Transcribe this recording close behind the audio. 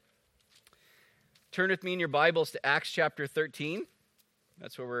Turn with me in your Bibles to Acts chapter 13.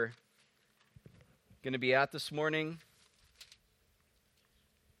 That's where we're going to be at this morning.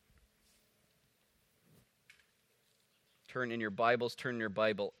 Turn in your Bibles, turn in your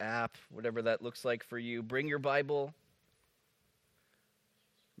Bible app, whatever that looks like for you. Bring your Bible.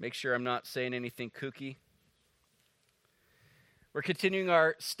 Make sure I'm not saying anything kooky. We're continuing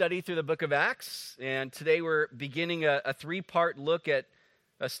our study through the book of Acts, and today we're beginning a three-part look at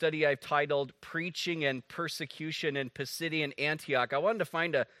a study I've titled Preaching and Persecution in Pisidian Antioch. I wanted to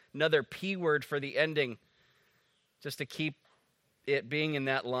find another P word for the ending just to keep it being in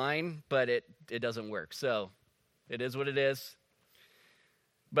that line, but it doesn't work. So it is what it is.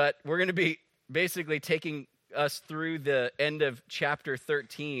 But we're going to be basically taking us through the end of chapter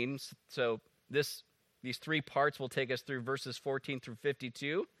 13. So these three parts will take us through verses 14 through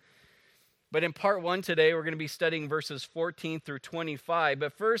 52. But in part one today, we're going to be studying verses 14 through 25.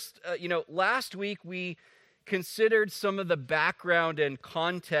 But first, last week we considered some of the background and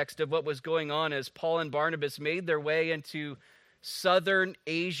context of what was going on as Paul and Barnabas made their way into southern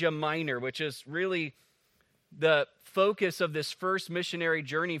Asia Minor, which is really the focus of this first missionary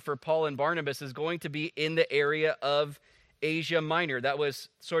journey for Paul and Barnabas is going to be in the area of Asia Minor. That was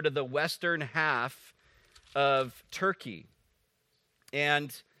sort of the western half of Turkey.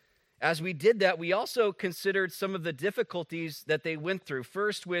 And as we did that, we also considered some of the difficulties that they went through.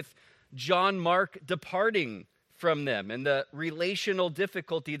 First, with John Mark departing from them and the relational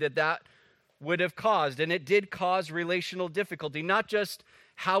difficulty that would have caused. And it did cause relational difficulty, not just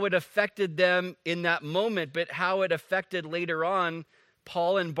how it affected them in that moment, but how it affected later on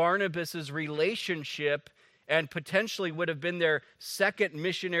Paul and Barnabas' relationship, and potentially would have been their second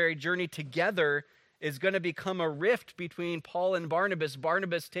missionary journey together is going to become a rift between Paul and Barnabas.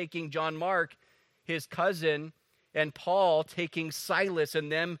 Barnabas taking John Mark, his cousin, and Paul taking Silas,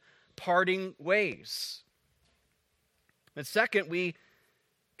 and them parting ways. And second, we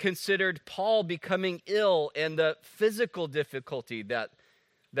considered Paul becoming ill and the physical difficulty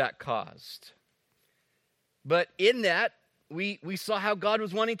that caused. But in that, we saw how God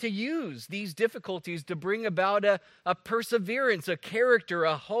was wanting to use these difficulties to bring about a perseverance, a character,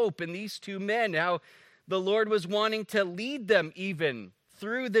 a hope in these two men, how the Lord was wanting to lead them even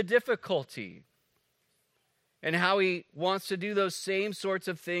through the difficulty, and how he wants to do those same sorts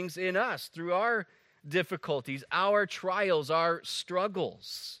of things in us through our difficulties, our trials, our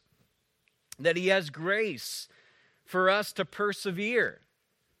struggles, that he has grace for us to persevere.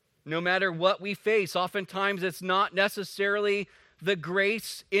 No matter what we face, oftentimes it's not necessarily the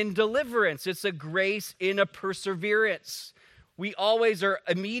grace in deliverance. It's a grace in a perseverance. We always are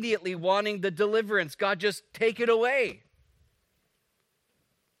immediately wanting the deliverance. God, just take it away.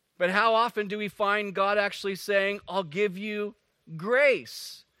 But how often do we find God actually saying, I'll give you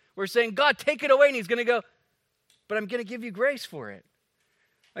grace? We're saying, God, take it away. And he's going to go, but I'm going to give you grace for it.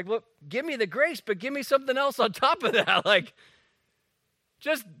 Like, look, give me the grace, but give me something else on top of that. Like,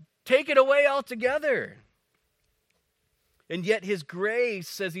 just take it away altogether. And yet his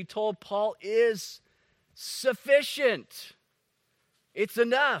grace, as he told Paul, is sufficient. It's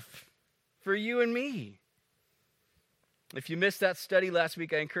enough for you and me. If you missed that study last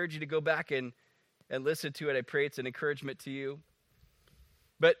week, I encourage you to go back and listen to it. I pray it's an encouragement to you.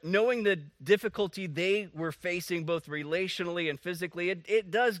 But knowing the difficulty they were facing both relationally and physically, it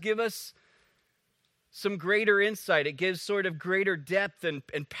does give us some greater insight. It gives sort of greater depth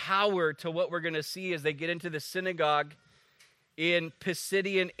and power to what we're going to see as they get into the synagogue in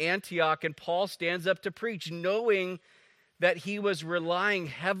Pisidian Antioch. And Paul stands up to preach, knowing that he was relying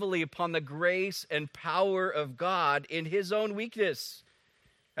heavily upon the grace and power of God in his own weakness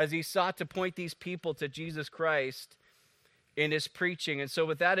as he sought to point these people to Jesus Christ in his preaching. And so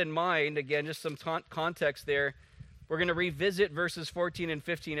with that in mind, again, just some context there, we're going to revisit verses 14 and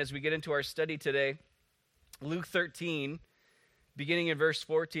 15 as we get into our study today. Luke 13, beginning in verse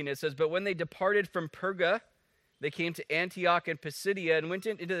 14, it says, "But when they departed from Perga, they came to Antioch and Pisidia and went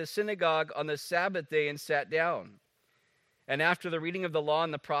into the synagogue on the Sabbath day and sat down. And after the reading of the law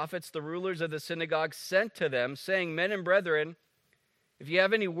and the prophets, the rulers of the synagogue sent to them, saying, 'Men and brethren, if you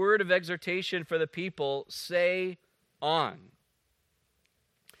have any word of exhortation for the people, say on.'"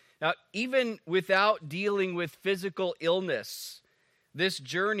 Now, even without dealing with physical illness, this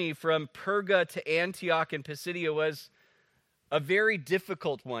journey from Perga to Antioch and Pisidia was a very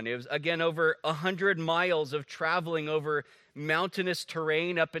difficult one. It was, again, over 100 miles of traveling over mountainous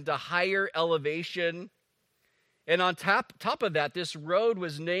terrain up into higher elevation. And on top of that, this road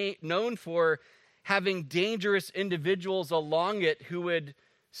was known for having dangerous individuals along it who would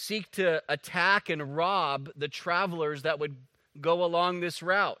seek to attack and rob the travelers that would go along this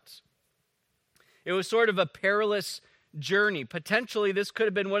route. It was sort of a perilous journey. Potentially, this could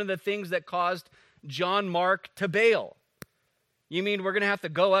have been one of the things that caused John Mark to bail. You mean we're going to have to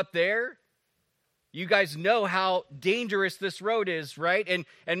go up there? You guys know how dangerous this road is, right?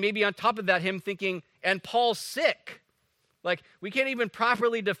 And maybe on top of that, him thinking, and Paul's sick. Like, we can't even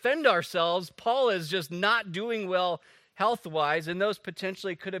properly defend ourselves. Paul is just not doing well health-wise, and those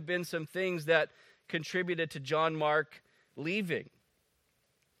potentially could have been some things that contributed to John Mark leaving.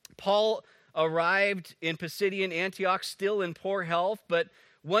 Paul arrived in Pisidian Antioch still in poor health, but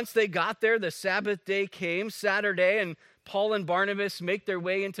once they got there, the Sabbath day came, Saturday, and Paul and Barnabas make their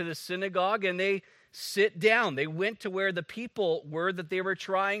way into the synagogue, and they sit down. They went to where the people were that they were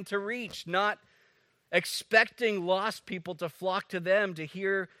trying to reach, not expecting lost people to flock to them to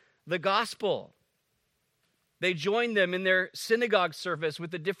hear the gospel. They joined them in their synagogue service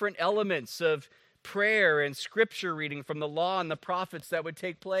with the different elements of prayer and scripture reading from the law and the prophets that would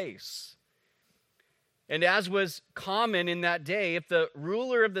take place. And as was common in that day, if the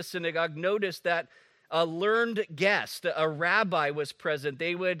ruler of the synagogue noticed that a learned guest, a rabbi, was present,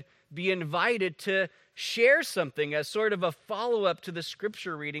 they would be invited to share something as sort of a follow-up to the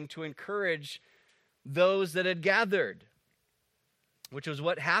scripture reading to encourage those that had gathered, which was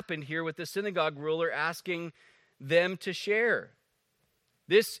what happened here with the synagogue ruler asking them to share.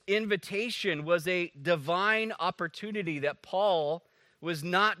 This invitation was a divine opportunity that Paul was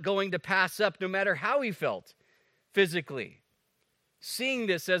not going to pass up no matter how he felt physically. Seeing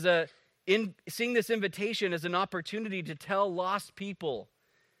this invitation as an opportunity to tell lost people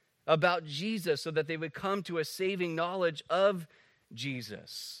about Jesus so that they would come to a saving knowledge of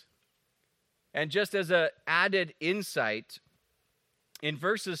Jesus. And just as an added insight, in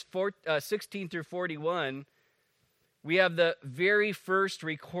verses 16 through 41, we have the very first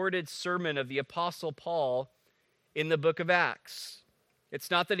recorded sermon of the Apostle Paul in the book of Acts.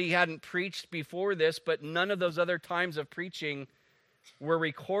 It's not that he hadn't preached before this, but none of those other times of preaching were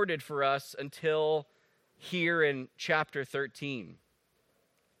recorded for us until here in chapter 13.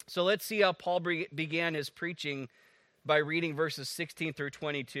 So let's see how Paul began his preaching by reading verses 16 through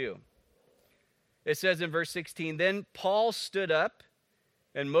 22. It says in verse 16, "Then Paul stood up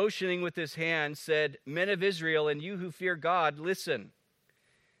and motioning with his hand said, 'Men of Israel, and you who fear God, listen.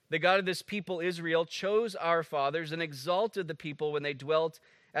 The God of this people, Israel, chose our fathers and exalted the people when they dwelt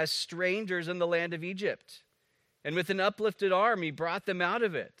as strangers in the land of Egypt. And with an uplifted arm, he brought them out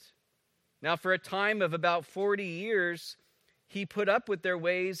of it. Now for a time of about 40 years, he put up with their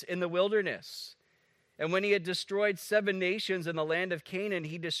ways in the wilderness. And when he had destroyed 7 nations in the land of Canaan,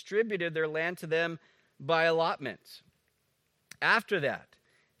 he distributed their land to them by allotment. After that,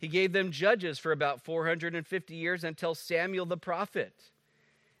 he gave them judges for about 450 years until Samuel the prophet.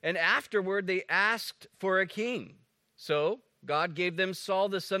 And afterward, they asked for a king. So God gave them Saul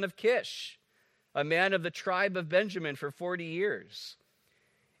the son of Kish, a man of the tribe of Benjamin, for 40 years.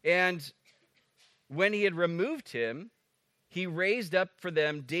 And when he had removed him, he raised up for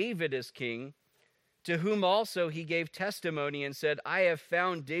them David as king, to whom also he gave testimony and said, 'I have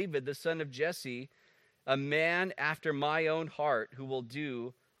found David, the son of Jesse, a man after my own heart, who will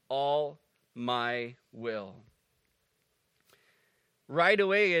do all my will.'" Right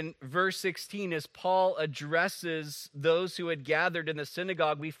away in verse 16, as Paul addresses those who had gathered in the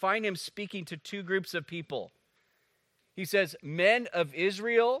synagogue, we find him speaking to 2 groups of people. He says, "Men of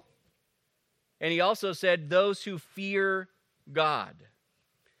Israel," and he also said, "those who fear God."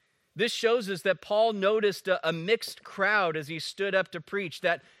 This shows us that Paul noticed a mixed crowd as he stood up to preach,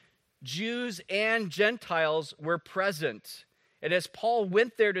 that Jews and Gentiles were present. And as Paul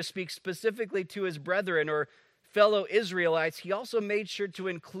went there to speak specifically to his brethren or fellow Israelites, he also made sure to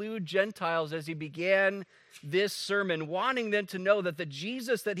include Gentiles as he began this sermon, wanting them to know that the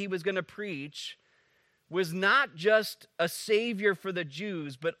Jesus that he was going to preach was not just a savior for the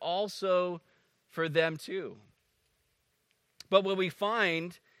Jews, but also for them too. But what we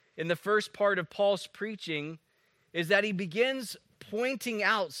find in the first part of Paul's preaching is that he begins pointing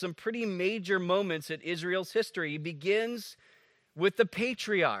out some pretty major moments in Israel's history. He begins with the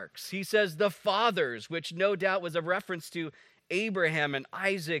patriarchs. He says the fathers, which no doubt was a reference to Abraham and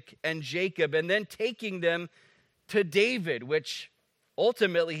Isaac and Jacob, and then taking them to David, which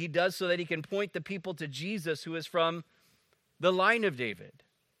ultimately he does so that he can point the people to Jesus, who is from the line of David.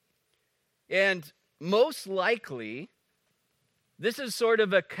 And most likely, this is sort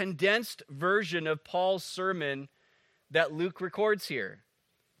of a condensed version of Paul's sermon that Luke records here.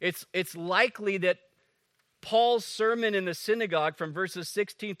 It's likely that Paul's sermon in the synagogue from verses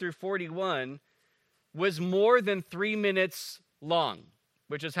 16 through 41 was more than 3 minutes long,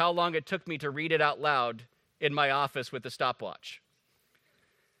 which is how long it took me to read it out loud in my office with the stopwatch.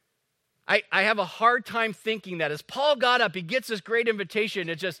 I have a hard time thinking that as Paul got up, he gets this great invitation.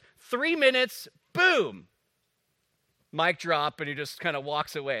 It's just 3 minutes, boom, mic drop, and he just kind of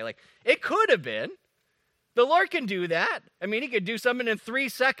walks away. Like, it could have been. The Lord can do that. I mean, he could do something in 3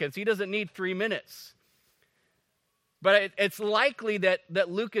 seconds. He doesn't need 3 minutes. But it's likely that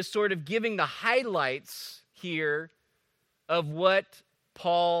Luke is sort of giving the highlights here of what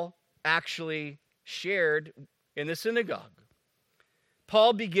Paul actually shared in the synagogue.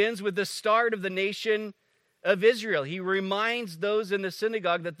 Paul begins with the start of the nation of Israel. He reminds those in the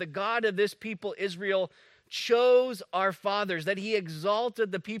synagogue that the God of this people, Israel, chose our fathers, that he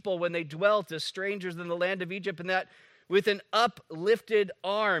exalted the people when they dwelt as strangers in the land of Egypt, and that with an uplifted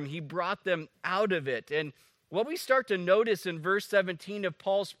arm, he brought them out of it. And what we start to notice in verse 17 of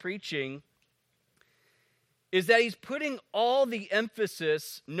Paul's preaching is that he's putting all the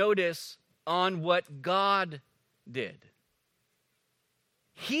emphasis, notice, on what God did.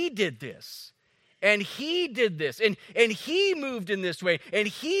 He did this, and he did this, and he moved in this way, and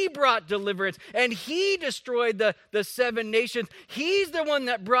he brought deliverance, and he destroyed the 7 nations. He's the one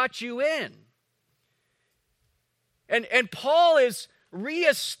that brought you in. And Paul is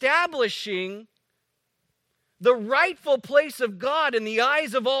reestablishing the rightful place of God in the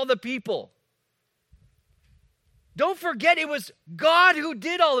eyes of all the people. Don't forget, it was God who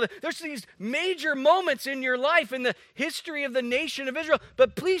did all of it. There's these major moments in your life in the history of the nation of Israel,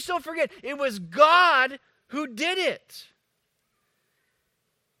 but please don't forget, it was God who did it.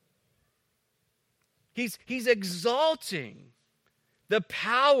 He's exalting the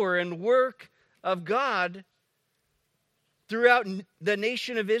power and work of God throughout the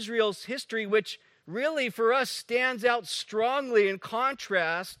nation of Israel's history, which really for us stands out strongly in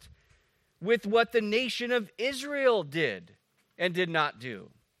contrast with what the nation of Israel did and did not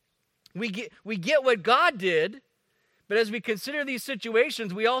do. We get what God did, but as we consider these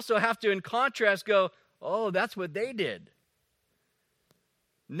situations, we also have to, in contrast, go, oh, that's what they did.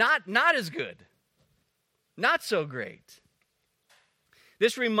 Not as good. Not so great.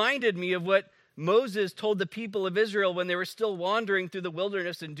 This reminded me of what Moses told the people of Israel when they were still wandering through the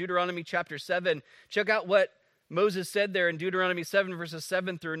wilderness in Deuteronomy chapter 7. Check out what Moses said there in Deuteronomy 7, verses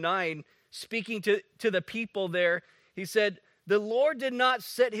 7 through 9. Speaking to the people there, he said, "The Lord did not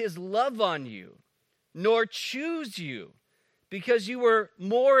set his love on you, nor choose you, because you were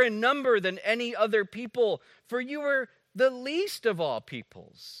more in number than any other people, for you were the least of all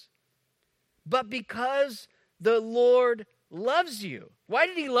peoples, but because the Lord loves you." Why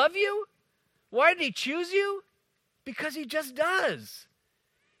did he love you? Why did he choose you? Because he just does.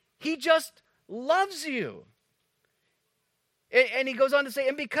 He just loves you. And he goes on to say,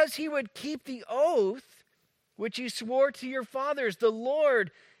 and because he would keep the oath which he swore to your fathers, the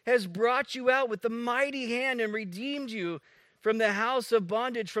Lord has brought you out with the mighty hand and redeemed you from the house of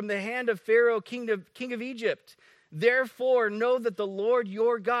bondage, from the hand of Pharaoh, king of Egypt. Therefore, know that the Lord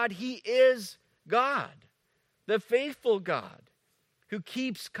your God, he is God, the faithful God, who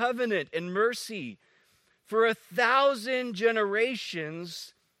keeps covenant and mercy for 1,000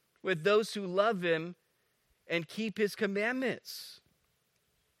 generations with those who love him and keep his commandments.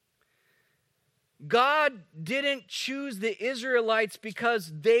 God didn't choose the Israelites because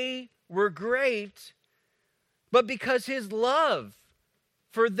they were great, but because his love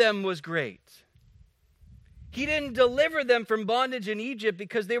for them was great. He didn't deliver them from bondage in Egypt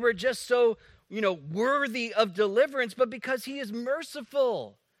because they were just so, worthy of deliverance, but because he is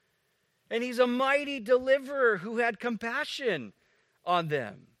merciful. And he's a mighty deliverer who had compassion on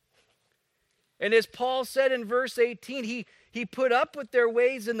them. And as Paul said in verse 18, he put up with their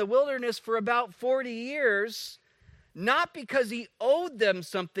ways in the wilderness for about 40 years, not because he owed them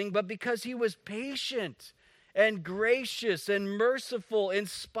something, but because he was patient and gracious and merciful in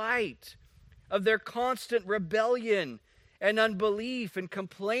spite of their constant rebellion and unbelief and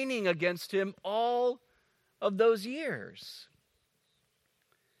complaining against him all of those years.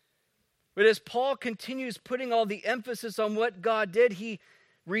 But as Paul continues putting all the emphasis on what God did, he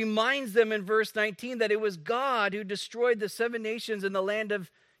reminds them in verse 19 that it was God who destroyed the 7 nations in the land of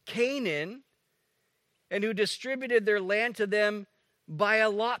Canaan and who distributed their land to them by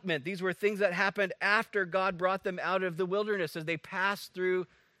allotment. These were things that happened after God brought them out of the wilderness as they passed through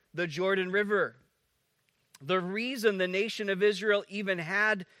the Jordan River. The reason the nation of Israel even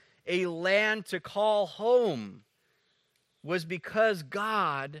had a land to call home was because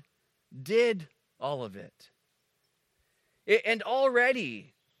God did all of it. And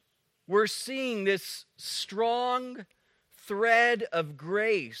already we're seeing this strong thread of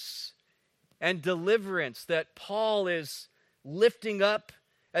grace and deliverance that Paul is lifting up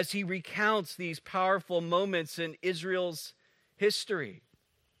as he recounts these powerful moments in Israel's history.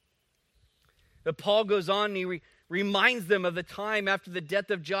 But Paul goes on and he reminds them of the time after the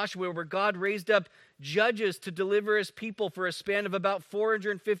death of Joshua where God raised up judges to deliver his people for a span of about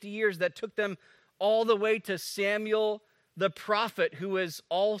 450 years that took them all the way to Samuel the prophet, who is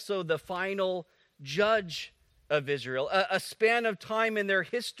also the final judge of Israel. A span of time in their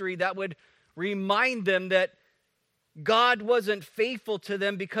history that would remind them that God wasn't faithful to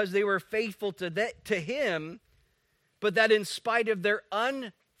them because they were faithful to him, but that in spite of their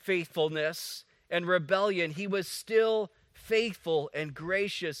unfaithfulness and rebellion, he was still faithful and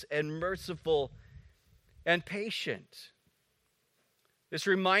gracious and merciful and patient. This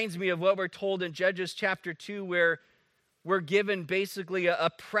reminds me of what we're told in Judges chapter 2, where we're given basically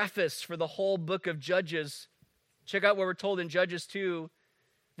a preface for the whole book of Judges. Check out what we're told in Judges 2,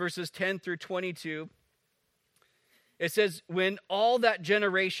 verses 10 through 22. It says, when all that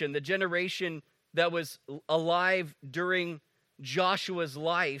generation, the generation that was alive during Joshua's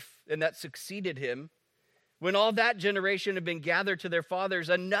life and that succeeded him, when all that generation had been gathered to their fathers,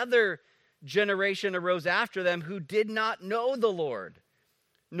 another generation arose after them who did not know the Lord,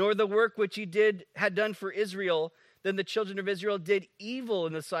 nor the work which he had done for Israel. Then the children of Israel did evil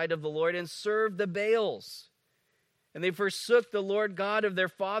in the sight of the Lord and served the Baals. And they forsook the Lord God of their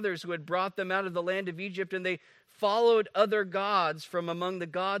fathers who had brought them out of the land of Egypt, and they followed other gods from among the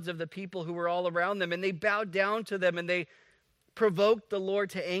gods of the people who were all around them, and they bowed down to them, and they provoked the Lord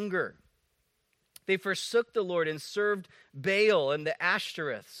to anger. They forsook the Lord and served Baal and the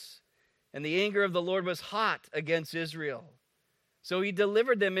Ashtoreths, and the anger of the Lord was hot against Israel. So he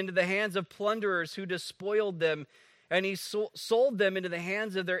delivered them into the hands of plunderers who despoiled them, and he sold them into the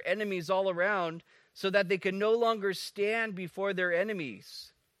hands of their enemies all around, so that they could no longer stand before their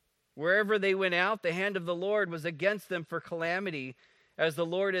enemies. Wherever they went out, the hand of the Lord was against them for calamity, as the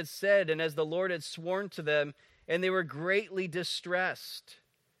Lord had said and as the Lord had sworn to them, and they were greatly distressed.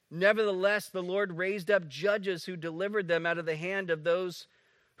 Nevertheless, the Lord raised up judges who delivered them out of the hand of those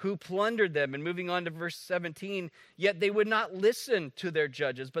who plundered them. And moving on to verse 17, yet they would not listen to their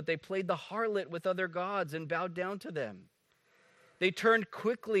judges, but they played the harlot with other gods and bowed down to them. They turned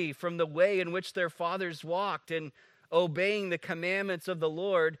quickly from the way in which their fathers walked, and obeying the commandments of the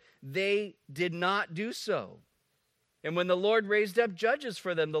Lord, they did not do so. And when the Lord raised up judges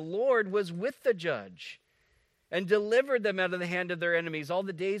for them, the Lord was with the judge and delivered them out of the hand of their enemies all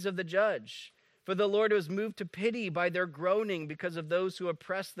the days of the judge. For the Lord was moved to pity by their groaning because of those who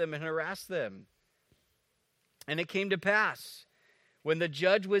oppressed them and harassed them. And it came to pass, when the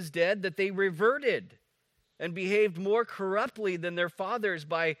judge was dead, that they reverted and behaved more corruptly than their fathers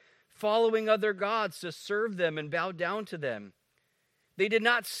by following other gods to serve them and bow down to them. They did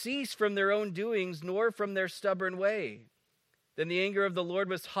not cease from their own doings, nor from their stubborn way. Then the anger of the Lord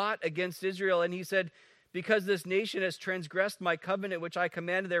was hot against Israel, and he said, because this nation has transgressed my covenant which I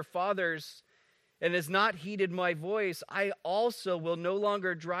commanded their fathers, and has not heeded my voice, I also will no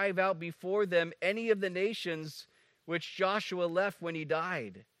longer drive out before them any of the nations which Joshua left when he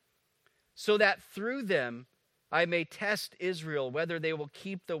died, so that through them I may test Israel, whether they will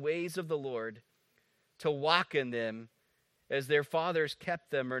keep the ways of the Lord, to walk in them as their fathers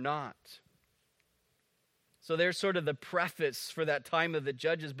kept them or not. So there's sort of the preface for that time of the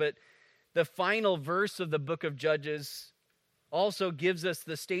Judges, but the final verse of the book of Judges also gives us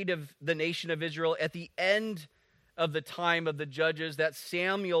the state of the nation of Israel at the end of the time of the Judges that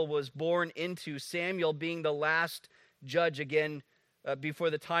Samuel was born into, Samuel being the last judge again before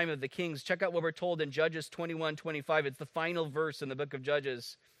the time of the kings. Check out what we're told in Judges 21:25. It's the final verse in the book of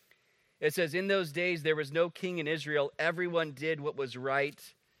Judges. It says, in those days there was no king in Israel. Everyone did what was right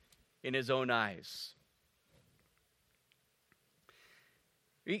in his own eyes.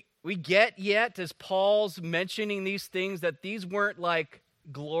 We get yet, as Paul's mentioning these things, that these weren't like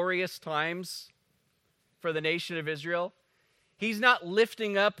glorious times for the nation of Israel. He's not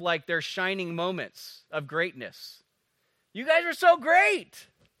lifting up like their shining moments of greatness. You guys are so great.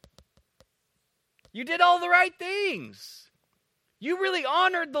 You did all the right things. You really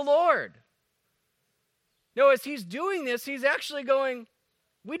honored the Lord. No, as he's doing this, he's actually going,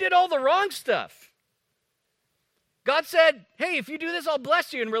 we did all the wrong stuff. God said, hey, if you do this, I'll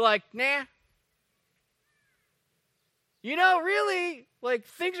bless you. And we're like, nah. You know, really, like,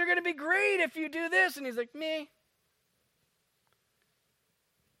 things are going to be great if you do this. And he's like, meh.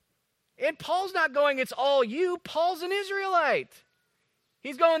 And Paul's not going, it's all you. Paul's an Israelite.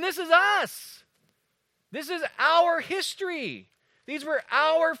 He's going, this is us. This is our history. These were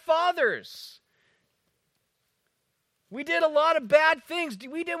our fathers. We did a lot of bad things.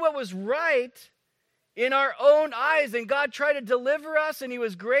 We did what was right in our own eyes, and God tried to deliver us, and he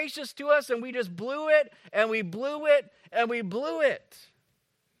was gracious to us, and we just blew it, and we blew it, and we blew it.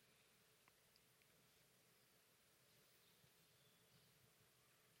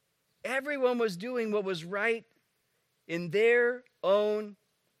 Everyone was doing what was right in their own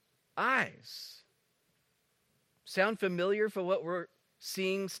eyes. Sound familiar for what we're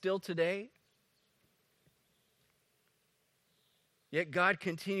seeing still today? Yet God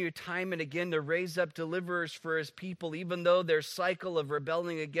continued time and again to raise up deliverers for his people, even though their cycle of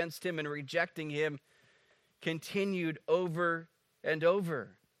rebelling against him and rejecting him continued over and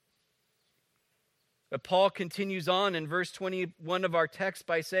over. But Paul continues on in verse 21 of our text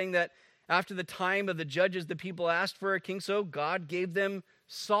by saying that after the time of the judges, the people asked for a king, so God gave them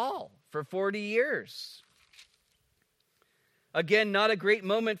Saul for 40 years. Again, not a great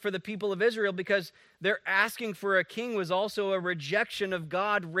moment for the people of Israel because their asking for a king was also a rejection of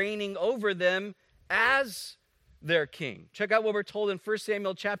God reigning over them as their king. Check out what we're told in 1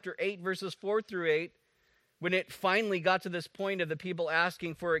 Samuel chapter 8, verses 4 through 8, when it finally got to this point of the people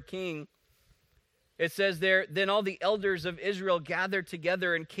asking for a king. It says there, then all the elders of Israel gathered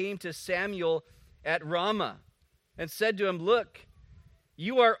together and came to Samuel at Ramah and said to him, look,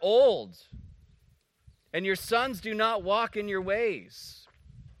 you are old, and your sons do not walk in your ways.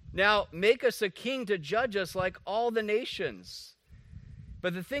 Now make us a king to judge us like all the nations.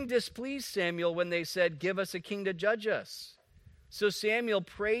 But the thing displeased Samuel when they said, give us a king to judge us. So Samuel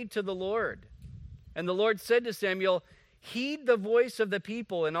prayed to the Lord. And the Lord said to Samuel, heed the voice of the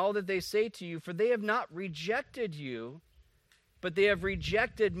people and all that they say to you, for they have not rejected you, but they have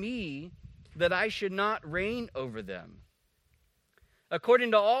rejected me, that I should not reign over them.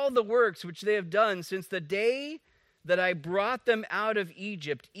 According to all the works which they have done since the day that I brought them out of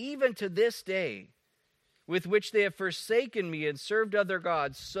Egypt, even to this day, with which they have forsaken me and served other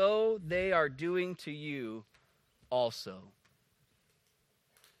gods, so they are doing to you also.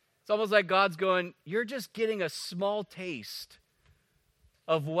 It's almost like God's going, you're just getting a small taste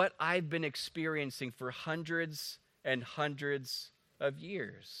of what I've been experiencing for hundreds and hundreds of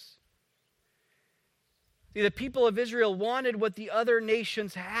years. See, the people of Israel wanted what the other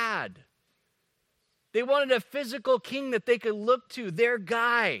nations had. They wanted a physical king that they could look to, their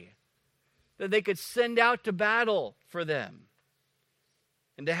guy, that they could send out to battle for them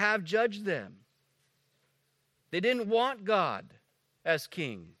and to have judge them. They didn't want God as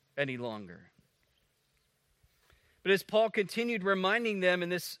king any longer. But as Paul continued reminding them in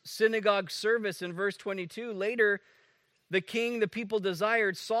this synagogue service in verse 22, later the king the people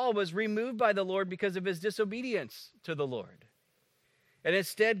desired, Saul, was removed by the Lord because of his disobedience to the Lord. And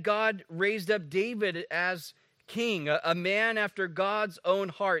instead, God raised up David as king, a man after God's own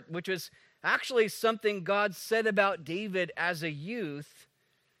heart, which was actually something God said about David as a youth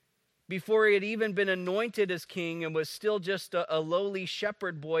before he had even been anointed as king and was still just a lowly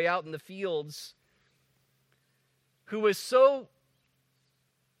shepherd boy out in the fields, who was so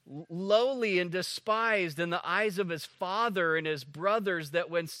lowly and despised in the eyes of his father and his brothers that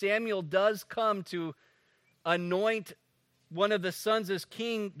when Samuel does come to anoint one of the sons as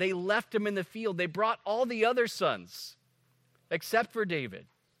king, they left him in the field. They brought all the other sons except for David.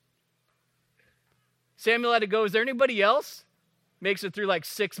 Samuel had to go, is there anybody else? Makes it through like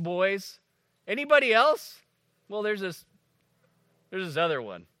 6 boys. Anybody else? Well, there's this other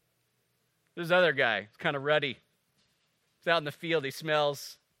one. There's this other guy. He's kind of ruddy. He's out in the field. He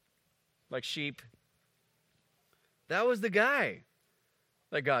smells like sheep. That was the guy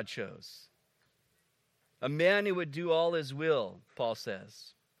that God chose. A man who would do all his will, Paul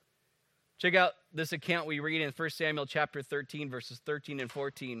says. Check out this account we read in 1 Samuel chapter 13, verses 13 and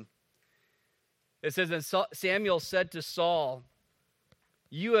 14. It says, and Samuel said to Saul,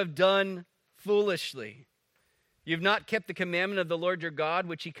 you have done foolishly. You have not kept the commandment of the Lord your God,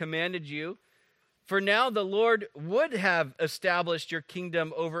 which he commanded you. For now the Lord would have established your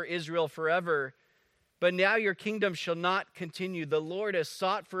kingdom over Israel forever, but now your kingdom shall not continue. The Lord has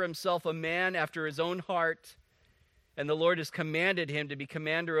sought for himself a man after his own heart, and the Lord has commanded him to be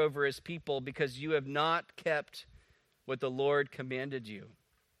commander over his people, because you have not kept what the Lord commanded you.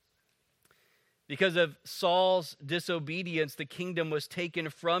 Because of Saul's disobedience, the kingdom was taken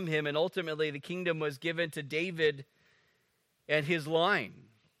from him, and ultimately the kingdom was given to David and his line.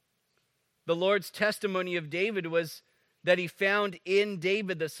 The Lord's testimony of David was that he found in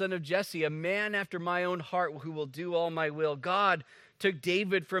David, the son of Jesse, a man after my own heart who will do all my will. God took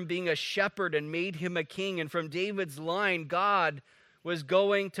David from being a shepherd and made him a king. And from David's line, God was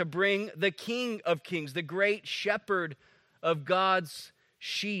going to bring the King of Kings, the great shepherd of God's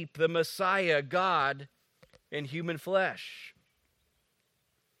sheep, the Messiah, God in human flesh.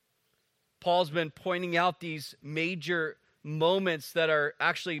 Paul's been pointing out these major moments that are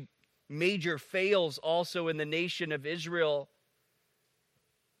actually major fails also in the nation of Israel.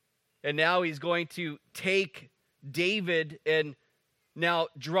 And now he's going to take David and now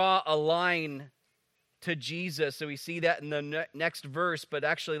draw a line to Jesus. So we see that in the next verse, but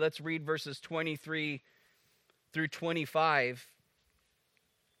actually let's read verses 23 through 25.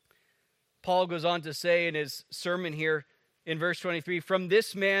 Paul goes on to say in his sermon here in verse 23, from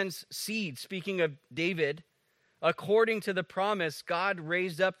this man's seed, speaking of David, according to the promise, God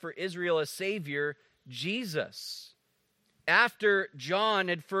raised up for Israel a Savior, Jesus. After John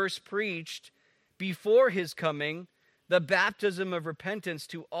had first preached before his coming the baptism of repentance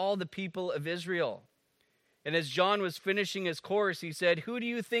to all the people of Israel. And as John was finishing his course, he said, who do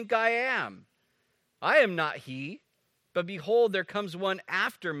you think I am? I am not he, but behold, there comes one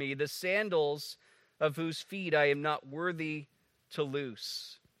after me, the sandals of whose feet I am not worthy to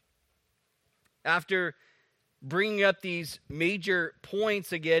loose. After bringing up these major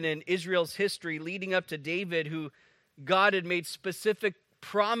points again in Israel's history, leading up to David, who God had made specific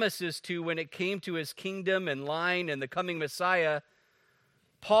promises to when it came to his kingdom and line and the coming Messiah,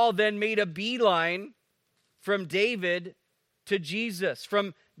 Paul then made a beeline from David to Jesus.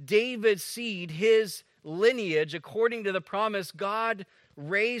 From David's seed, his lineage, according to the promise, God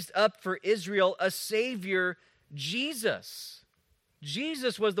raised up for Israel a Savior, Jesus.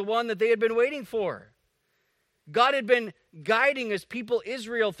 Jesus was the one that they had been waiting for. God had been guiding his people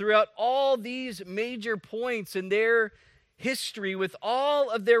Israel throughout all these major points in their history with all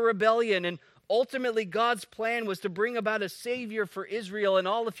of their rebellion. And ultimately, God's plan was to bring about a Savior for Israel and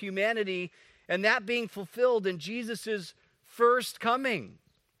all of humanity, and that being fulfilled in Jesus' first coming.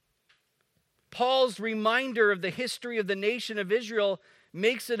 Paul's reminder of the history of the nation of Israel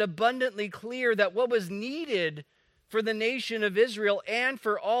makes it abundantly clear that what was needed for the nation of Israel and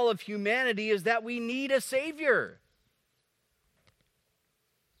for all of humanity is that we need a Savior.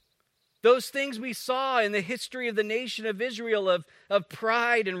 Those things we saw in the history of the nation of Israel of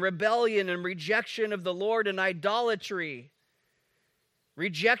pride and rebellion and rejection of the Lord and idolatry,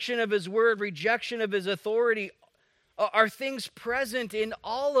 rejection of his word, rejection of his authority, are things present in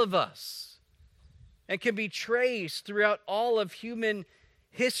all of us and can be traced throughout all of human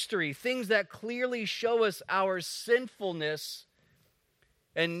history, things that clearly show us our sinfulness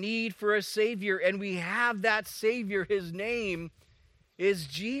and need for a Savior. And we have that Savior. His name is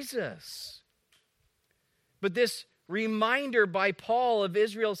Jesus. But this reminder by Paul of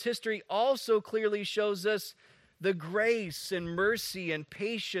Israel's history also clearly shows us the grace and mercy and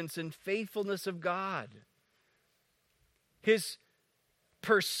patience and faithfulness of God. His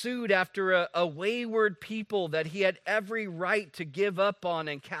pursued after a wayward people that he had every right to give up on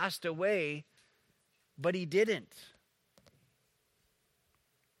and cast away, but he didn't.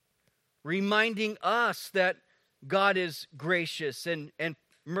 Reminding us that God is gracious and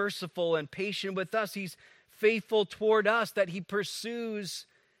merciful and patient with us. He's faithful toward us, that he pursues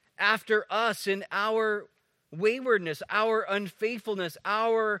after us in our waywardness, our unfaithfulness,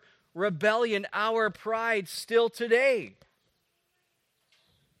 our rebellion, our pride still today.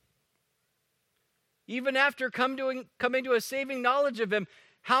 Even after coming to a saving knowledge of him,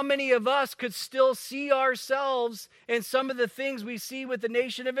 how many of us could still see ourselves in some of the things we see with the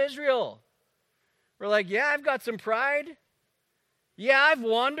nation of Israel? We're like, yeah, I've got some pride. Yeah, I've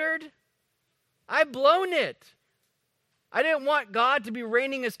wandered. I've blown it. I didn't want God to be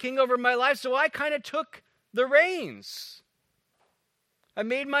reigning as king over my life, so I kind of took the reins. I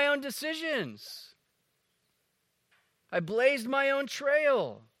made my own decisions. I blazed my own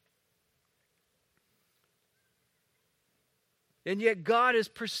trail. And yet God has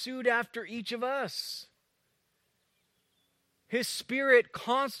pursued after each of us. His Spirit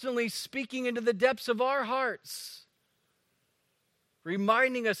constantly speaking into the depths of our hearts,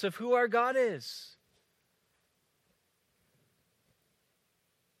 reminding us of who our God is.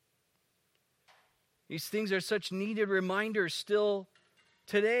 These things are such needed reminders still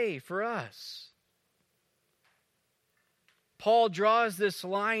today for us. Paul draws this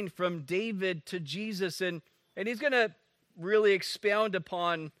line from David to Jesus, and he's going to really expound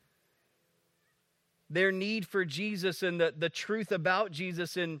upon their need for Jesus and the truth about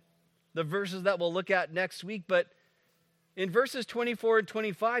Jesus in the verses that we'll look at next week. But in verses 24 and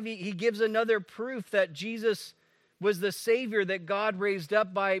 25, he gives another proof that Jesus was the Savior that God raised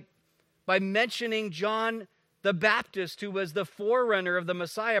up by mentioning John the Baptist, who was the forerunner of the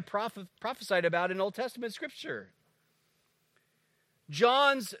Messiah prophesied about in Old Testament Scripture.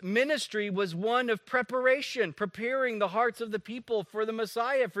 John's ministry was one of preparation, preparing the hearts of the people for the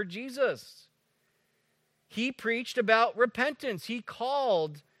Messiah, for Jesus. He preached about repentance. He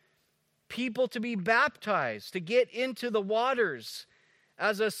called people to be baptized, to get into the waters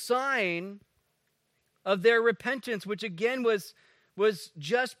as a sign of their repentance, which again was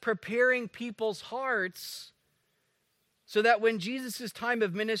just preparing people's hearts so that when Jesus' time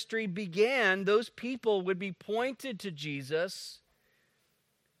of ministry began, those people would be pointed to Jesus,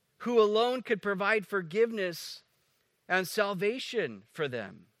 who alone could provide forgiveness and salvation for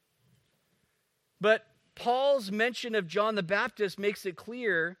them. But Paul's mention of John the Baptist makes it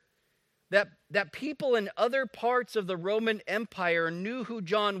clear that people in other parts of the Roman Empire knew who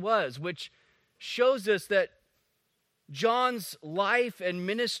John was, which shows us that John's life and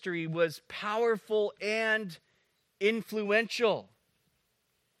ministry was powerful and influential.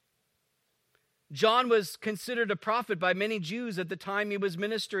 John was considered a prophet by many Jews at the time he was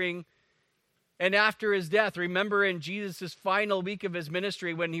ministering and after his death. Remember in Jesus' final week of his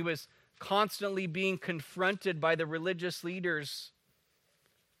ministry when he was constantly being confronted by the religious leaders,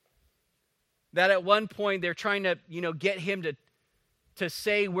 that at one point they're trying to, get him to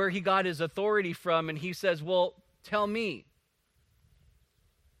say where he got his authority from. And he says, well, tell me,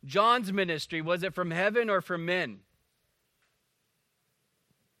 John's ministry, was it from heaven or from men?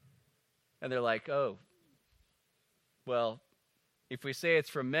 And they're like, oh, well, if we say it's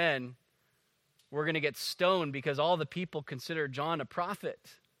from men, we're going to get stoned because all the people consider John a prophet.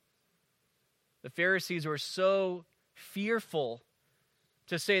 The Pharisees were so fearful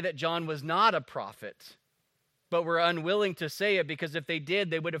to say that John was not a prophet, but were unwilling to say it because if they did,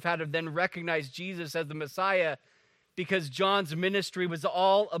 they would have had to then recognize Jesus as the Messiah because John's ministry was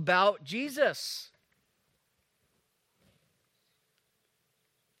all about Jesus.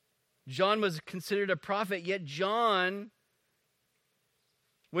 John was considered a prophet, yet John,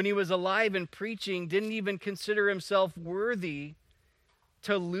 when he was alive and preaching, didn't even consider himself worthy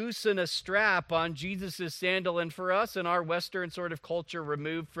to loosen a strap on Jesus' sandal. And for us in our Western sort of culture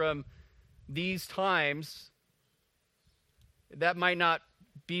removed from these times, that might not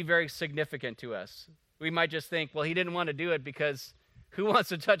be very significant to us. We might just think, well, he didn't want to do it because who wants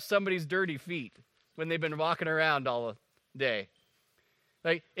to touch somebody's dirty feet when they've been walking around all day?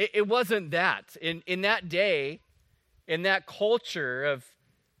 Like, it wasn't that. In that day, in that culture of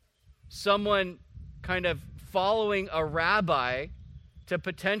someone kind of following a rabbi to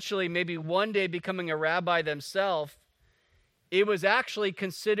potentially maybe one day becoming a rabbi themselves, it was actually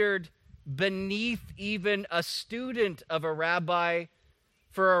considered beneath even a student of a rabbi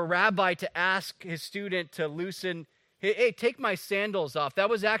for a rabbi to ask his student to loosen, hey, take my sandals off.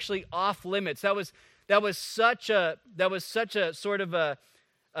 That was actually off limits. That was such a sort of a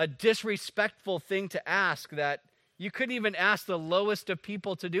disrespectful thing to ask that you couldn't even ask the lowest of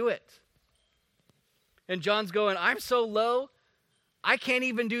people to do it. And John's going, I'm so low, I can't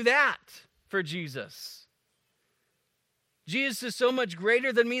even do that for Jesus. Jesus is so much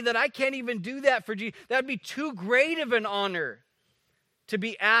greater than me that I can't even do that for Jesus. That'd be too great of an honor to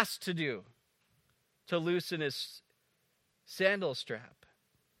be asked to do, to loosen his sandal strap.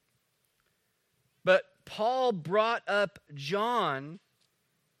 But Paul brought up John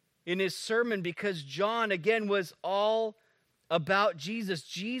in his sermon because John, again, was all about Jesus.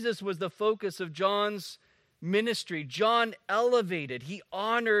 Jesus was the focus of John's ministry. John elevated, he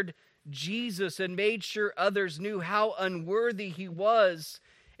honored Jesus and made sure others knew how unworthy he was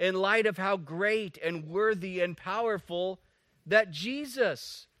in light of how great and worthy and powerful that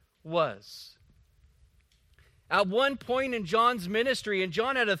Jesus was. At one point in John's ministry, and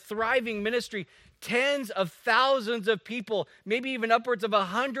John had a thriving ministry, tens of thousands of people, maybe even upwards of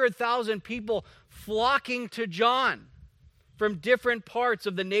 100,000 people flocking to John from different parts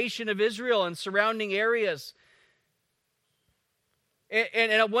of the nation of Israel and surrounding areas.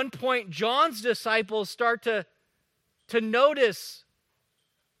 And at one point, John's disciples start to notice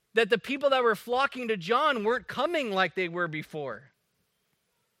that the people that were flocking to John weren't coming like they were before.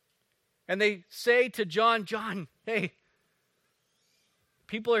 And they say to John, hey,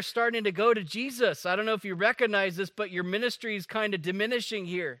 people are starting to go to Jesus. I don't know if you recognize this, but your ministry is kind of diminishing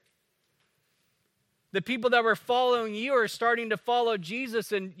here. The people that were following you are starting to follow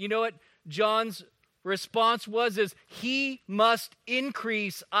Jesus. And you know what John's response was? Is he must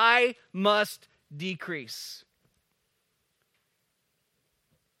increase, I must decrease.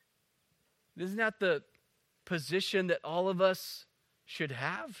 Isn't that the position that all of us should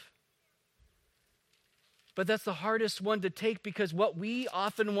have? But that's the hardest one to take because what we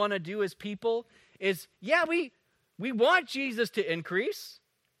often want to do as people is, we want Jesus to increase,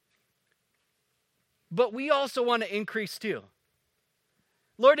 but we also want to increase too.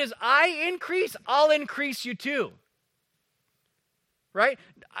 Lord, as I increase, I'll increase you too. Right?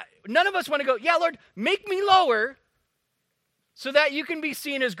 None of us want to go, Lord, make me lower so that you can be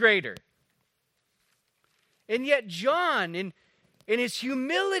seen as greater. And yet John, in his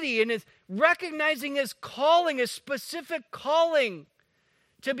humility and his recognizing his calling, his specific calling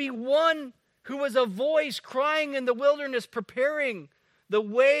to be one who was a voice crying in the wilderness, preparing the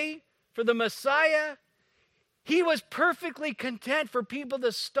way for the Messiah, he was perfectly content for people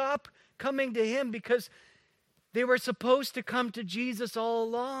to stop coming to him because they were supposed to come to Jesus all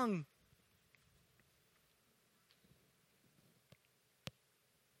along.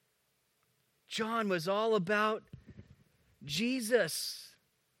 John was all about Jesus.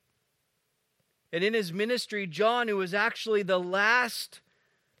 And in his ministry, John, who was actually the last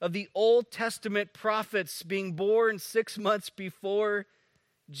of the Old Testament prophets, being born 6 months before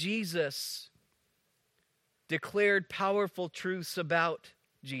Jesus, declared powerful truths about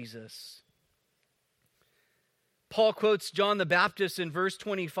Jesus. Paul quotes John the Baptist in verse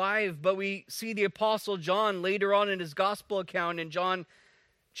 25, but we see the Apostle John later on in his gospel account in John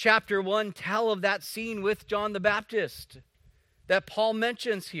chapter 1 tell of that scene with John the Baptist that Paul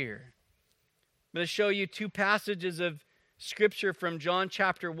mentions here. I'm going to show you two passages of Scripture from John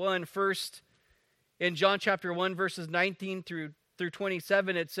chapter 1. First, in John chapter 1, verses 19 through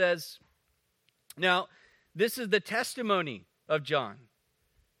 27, it says, "Now, this is the testimony of John.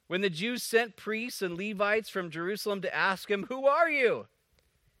 When the Jews sent priests and Levites from Jerusalem to ask him, 'Who are you?'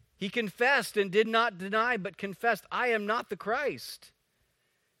 he confessed and did not deny, but confessed, 'I am not the Christ.'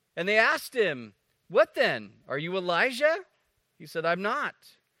 And they asked him, 'What then? Are you Elijah?' He said, 'I'm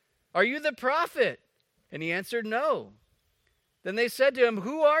not.' 'Are you the prophet?' And he answered, 'No.' Then they said to him,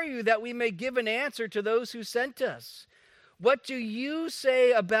 'Who are you, that we may give an answer to those who sent us? What do you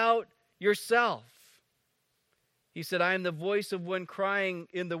say about yourself?' He said, 'I am the voice of one crying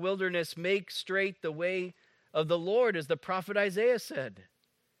in the wilderness, make straight the way of the Lord, as the prophet Isaiah said.'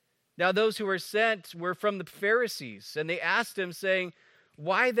 Now those who were sent were from the Pharisees, and they asked him, saying,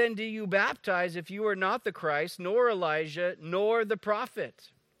 'Why then do you baptize if you are not the Christ, nor Elijah, nor the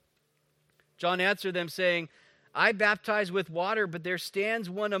prophet?' John answered them, saying, 'I baptize with water, but there stands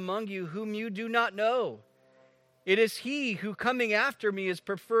one among you whom you do not know. It is he who coming after me is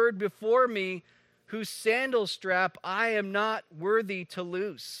preferred before me, whose sandal strap I am not worthy to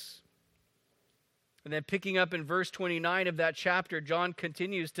loose.'" And then picking up in verse 29 of that chapter, John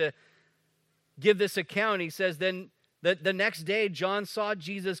continues to give this account. He says, "Then the next day John saw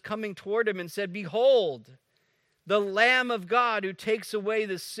Jesus coming toward him and said, 'Behold, the Lamb of God who takes away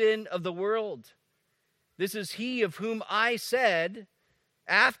the sin of the world. This is he of whom I said,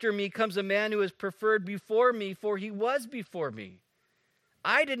 after me comes a man who is preferred before me, for he was before me.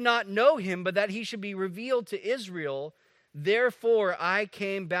 I did not know him, but that he should be revealed to Israel. Therefore I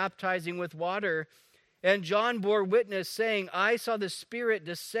came baptizing with water.' And John bore witness, saying, 'I saw the Spirit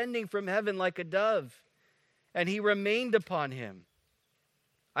descending from heaven like a dove, and he remained upon him.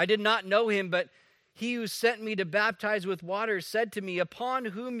 I did not know him, but he who sent me to baptize with water said to me, upon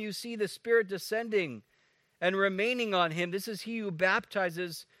whom you see the Spirit descending and remaining on him, this is he who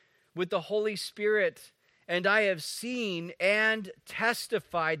baptizes with the Holy Spirit. And I have seen and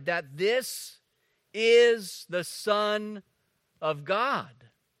testified that this is the Son of God.'"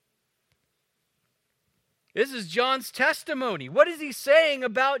 This is John's testimony. What is he saying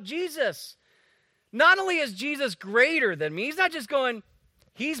about Jesus? Not only is Jesus greater than me, he's not just going,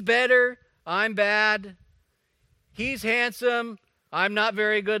 he's better, I'm bad. He's handsome, I'm not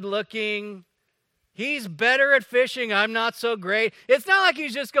very good looking. He's better at fishing, I'm not so great. It's not like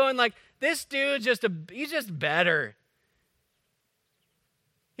he's just going like, this dude's he's just better.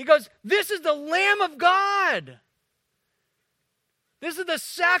 He goes, this is the Lamb of God. This is the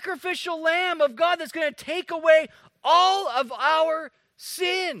sacrificial Lamb of God that's going to take away all of our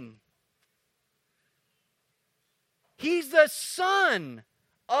sin. He's the Son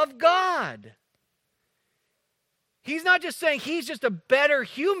of God. He's not just saying he's just a better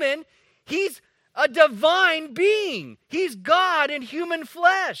human. He's a divine being. He's God in human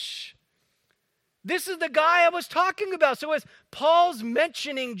flesh. This is the guy I was talking about. So as Paul's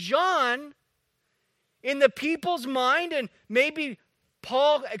mentioning John in the people's mind, and maybe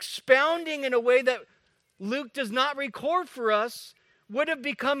Paul expounding in a way that Luke does not record for us, would have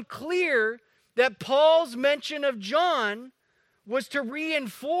become clear that Paul's mention of John was to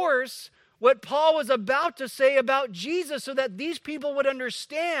reinforce what Paul was about to say about Jesus, so that these people would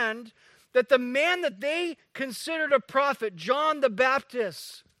understand that the man that they considered a prophet, John the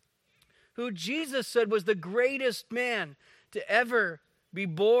Baptist, who Jesus said was the greatest man to ever be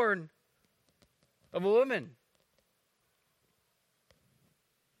born of a woman,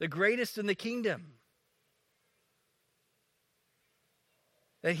 the greatest in the kingdom,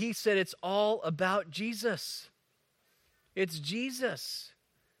 that he said it's all about Jesus. It's Jesus.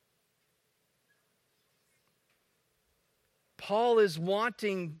 Paul is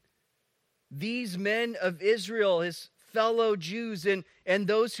wanting these men of Israel, his fellow Jews and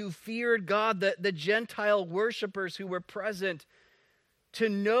those who feared God, the Gentile worshipers who were present, to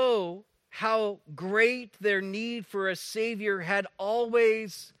know how great their need for a Savior had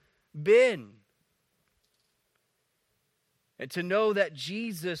always been. And to know that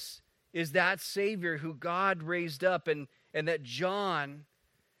Jesus is that Savior who God raised up and that John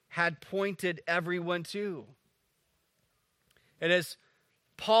had pointed everyone to. And as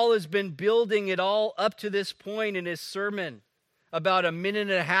Paul has been building it all up to this point in his sermon, about a minute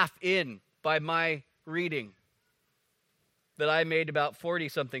and a half in by my reading, that I made about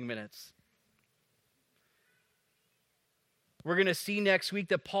 40-something minutes. We're going to see next week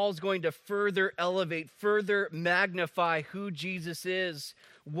that Paul's going to further elevate, further magnify who Jesus is,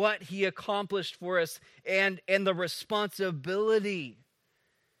 what he accomplished for us, and the responsibility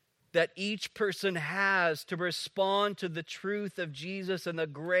that each person has to respond to the truth of Jesus and the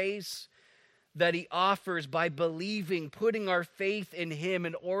grace that he offers by believing, putting our faith in him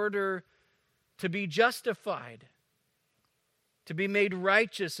in order to be justified, to be made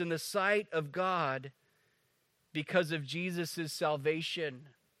righteous in the sight of God because of Jesus' salvation.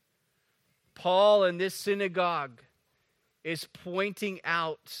 Paul in this synagogue is pointing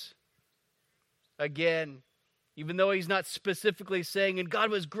out again, even though he's not specifically saying, and God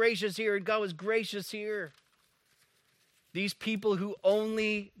was gracious here, and God was gracious here. These people who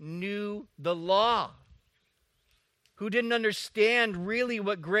only knew the law, who didn't understand really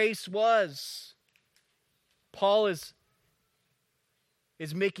what grace was. Paul is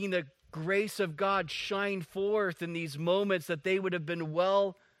making the grace of God shine forth in these moments that they would have been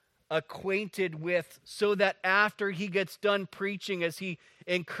well acquainted with, so that after he gets done preaching, as he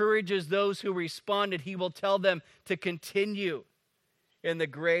encourages those who responded, he will tell them to continue in the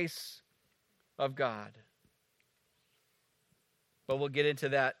grace of God. But we'll get into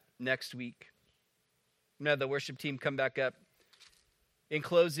that next week. I'm going to have the worship team come back up. In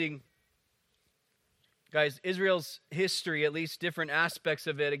closing, guys, Israel's history, at least different aspects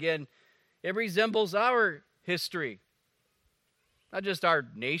of it, again, it resembles our history. Not just our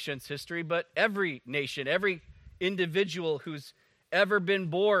nation's history, but every nation, every individual who's ever been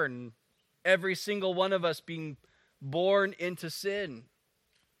born, every single one of us being born into sin.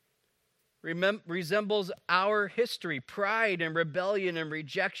 Resembles our history, pride and rebellion and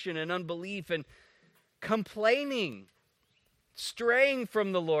rejection and unbelief and complaining, straying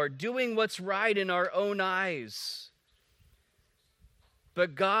from the Lord, doing what's right in our own eyes.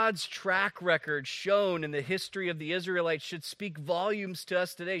 But God's track record shown in the history of the Israelites should speak volumes to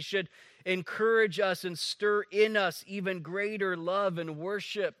us today, should encourage us and stir in us even greater love and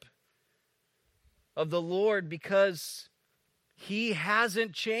worship of the Lord, because he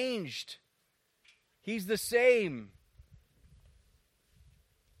hasn't changed. He's the same.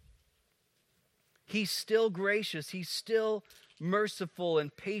 He's still gracious. He's still merciful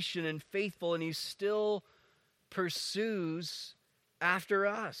and patient and faithful, and he still pursues after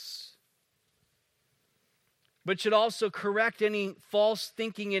us. But should also correct any false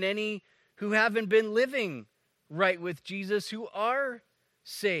thinking in any who haven't been living right with Jesus, who are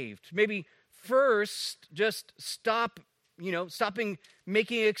saved. Maybe first just stopping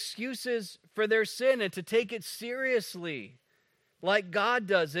making excuses for their sin and to take it seriously like God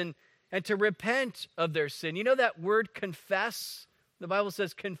does, and to repent of their sin. You know that word confess? The Bible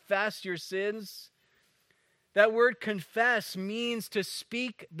says confess your sins. That word confess means to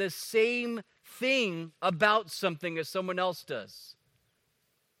speak the same thing about something as someone else does.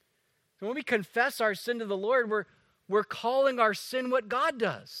 So when we confess our sin to the Lord, we're calling our sin what God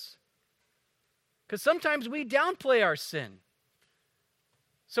does. Because sometimes we downplay our sin.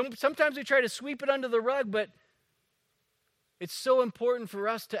 Sometimes we try to sweep it under the rug, but it's so important for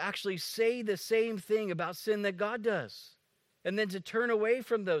us to actually say the same thing about sin that God does, and then to turn away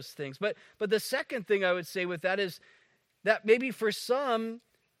from those things. But the second thing I would say with that is that maybe for some,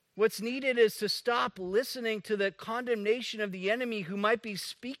 what's needed is to stop listening to the condemnation of the enemy who might be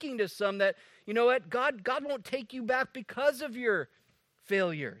speaking to some that, you know what, God won't take you back because of your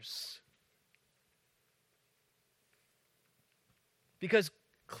failures. Because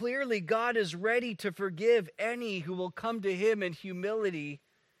clearly God is ready to forgive any who will come to him in humility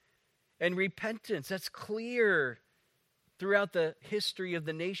and repentance. That's clear throughout the history of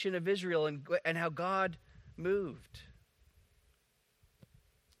the nation of Israel and how God moved.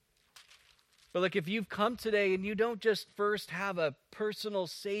 But look, if you've come today and you don't just first have a personal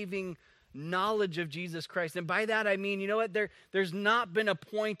saving knowledge of Jesus Christ, and by that I mean, you know what, there's not been a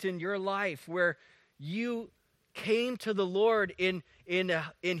point in your life where you came to the Lord in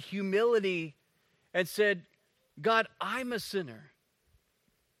humility and said, God, I'm a sinner.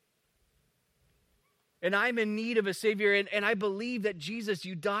 And I'm in need of a Savior. And I believe that Jesus,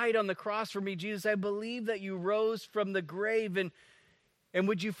 you died on the cross for me. Jesus, I believe that you rose from the grave. And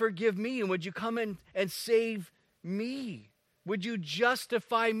would you forgive me? And would you come in and save me? Would you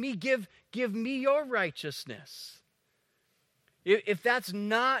justify me? Give me your righteousness. If that's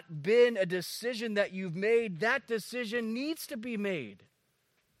not been a decision that you've made, that decision needs to be made.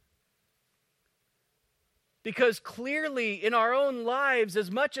 Because clearly in our own lives, as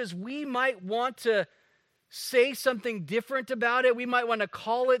much as we might want to say something different about it, we might want to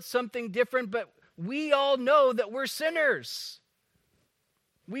call it something different, but we all know that we're sinners.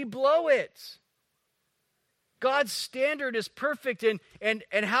 We blow it. God's standard is perfect, and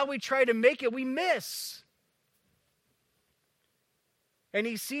how we try to make it, we miss. And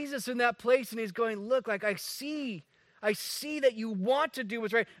he sees us in that place, and he's going, look, like I see that you want to do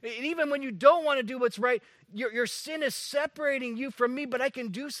what's right. And even when you don't want to do what's right, your sin is separating you from me, but I can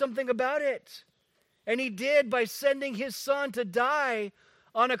do something about it. And he did by sending his son to die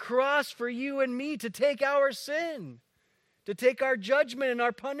on a cross for you and me, to take our sin, to take our judgment and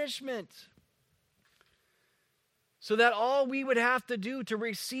our punishment. So that all we would have to do to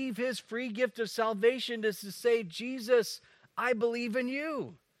receive his free gift of salvation is to say, Jesus, I believe in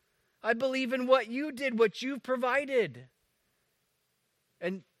you. I believe in what you did, what you've provided.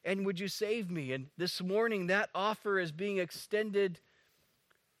 And would you save me? And this morning, that offer is being extended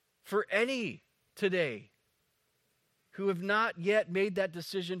for any today who have not yet made that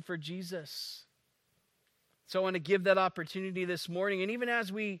decision for Jesus. So I want to give that opportunity this morning. And even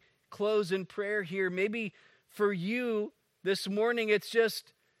as we close in prayer here, maybe for you this morning, it's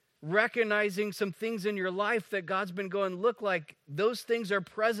just recognizing some things in your life that God's been going, look, like those things are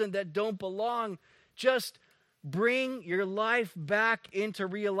present that don't belong. Just bring your life back into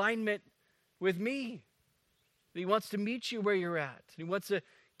realignment with me. He wants to meet you where you're at. He wants to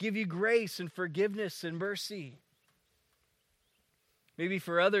give you grace and forgiveness and mercy. Maybe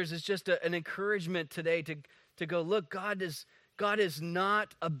for others, it's just an encouragement today to go, look, God has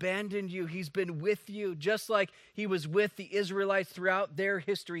not abandoned you. He's been with you, just like he was with the Israelites throughout their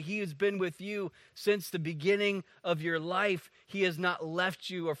history. He has been with you since the beginning of your life. He has not left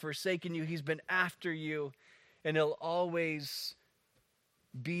you or forsaken you. He's been after you, and he'll always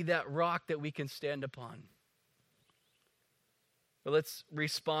be that rock that we can stand upon. But let's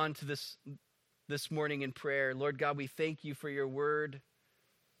respond to this morning in prayer. Lord God, we thank you for your word.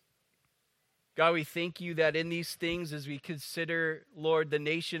 God, we thank you that in these things, as we consider, Lord, the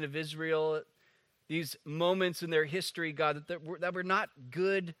nation of Israel, these moments in their history, God, that were not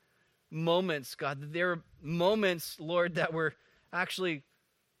good moments, God, that there were moments, Lord, that were actually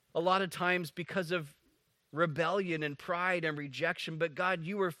a lot of times because of rebellion and pride and rejection. But God,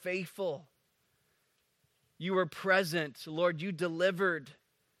 you were faithful. You were present. Lord, you delivered.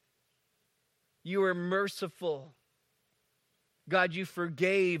 You were merciful. God, you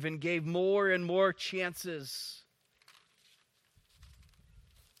forgave and gave more and more chances.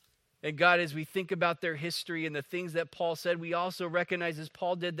 And God, as we think about their history and the things that Paul said, we also recognize, as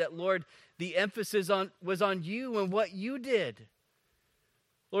Paul did, that, Lord, the emphasis was on you and what you did.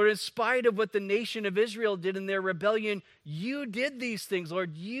 Lord, in spite of what the nation of Israel did in their rebellion, you did these things,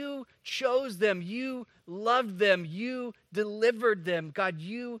 Lord. You chose them. You loved them. You delivered them. God,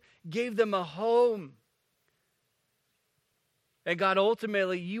 you gave them a home. And God,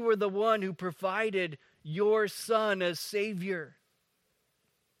 ultimately, you were the one who provided your Son as Savior.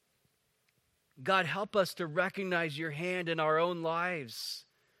 God, help us to recognize your hand in our own lives.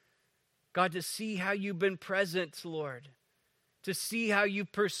 God, to see how you've been present, Lord. To see how you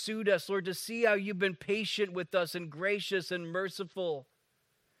pursued us, Lord. To see how you've been patient with us and gracious and merciful.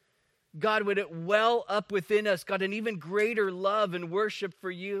 God, would it well up within us, God, an even greater love and worship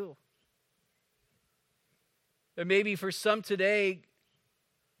for you. And maybe for some today,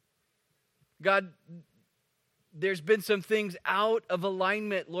 God, there's been some things out of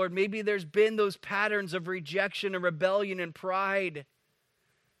alignment, Lord. Maybe there's been those patterns of rejection and rebellion and pride,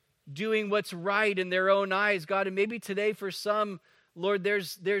 doing what's right in their own eyes, God. And maybe today for some, Lord,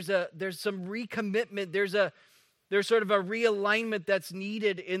 there's some recommitment. There's sort of a realignment that's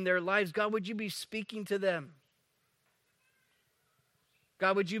needed in their lives. God, would you be speaking to them?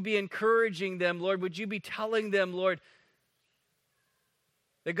 God, would you be encouraging them, Lord? Would you be telling them, Lord,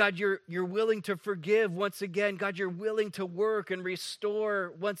 that God, you're willing to forgive once again. God, you're willing to work and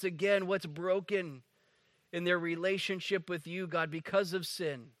restore once again what's broken in their relationship with you, God, because of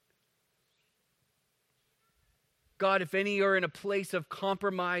sin. God, if any are in a place of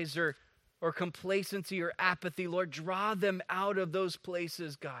compromise or complacency or apathy, Lord, draw them out of those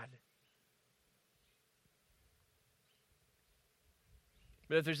places, God.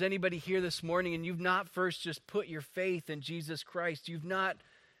 But if there's anybody here this morning and you've not first just put your faith in Jesus Christ, you've not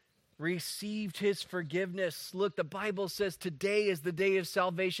received his forgiveness. Look, the Bible says today is the day of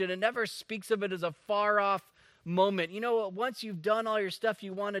salvation. It never speaks of it as a far off moment. You know, once you've done all your stuff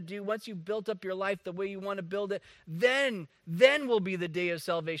you want to do, once you've built up your life the way you want to build it, then will be the day of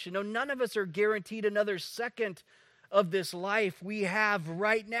salvation. No, none of us are guaranteed another second of this life we have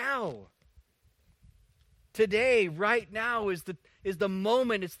right now. Today, right now is the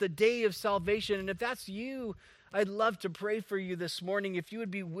moment. It's the day of salvation. And if that's you, I'd love to pray for you this morning. If you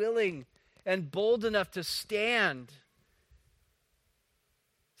would be willing and bold enough to stand,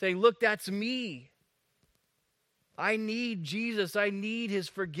 saying, look, that's me. I need Jesus. I need his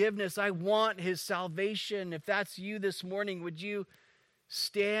forgiveness. I want his salvation. If that's you this morning, would you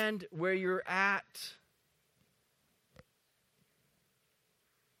stand where you're at?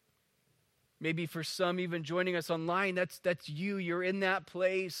 Maybe for some even joining us online, that's you. You're in that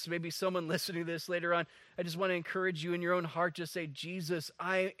place. Maybe someone listening to this later on. I just want to encourage you in your own heart to say, Jesus,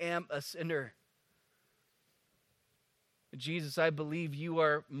 I am a sinner. Jesus, I believe you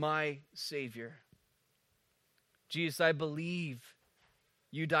are my Savior. Jesus, I believe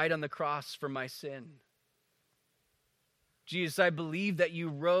you died on the cross for my sin. Jesus, I believe that you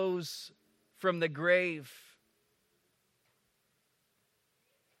rose from the grave.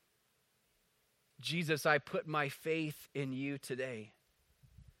 Jesus, I put my faith in you today.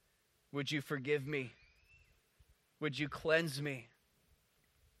 Would you forgive me? Would you cleanse me?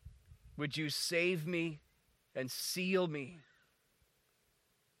 Would you save me and seal me?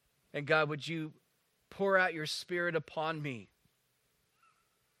 And God, would you pour out your Spirit upon me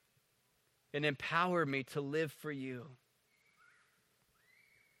and empower me to live for you?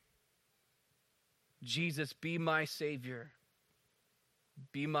 Jesus, be my Savior.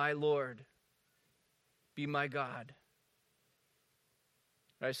 Be my Lord. Be my God.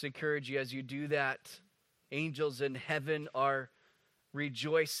 I just encourage you as you do that, angels in heaven are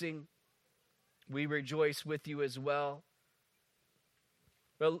rejoicing. We rejoice with you as well.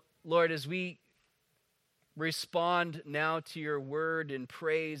 But Lord, as we respond now to your word and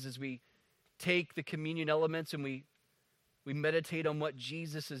praise, as we take the communion elements and we meditate on what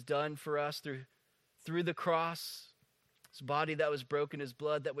Jesus has done for us through the cross, his body that was broken, his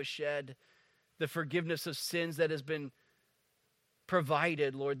blood that was shed, the forgiveness of sins that has been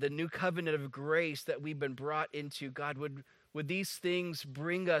provided, Lord, the new covenant of grace that we've been brought into. God, would these things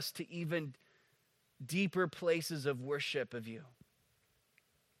bring us to even deeper places of worship of you?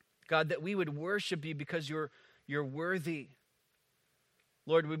 God, that we would worship you because you're worthy.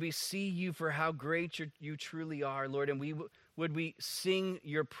 Lord, would we see you for how great you truly are, Lord, and would we sing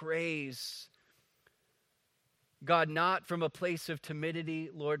your praise, God, not from a place of timidity,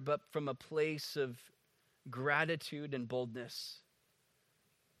 Lord, but from a place of gratitude and boldness.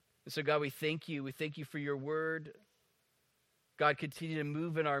 And so, God, we thank you. We thank you for your word. God, continue to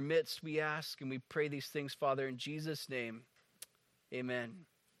move in our midst, we ask, and we pray these things, Father, in Jesus' name. Amen.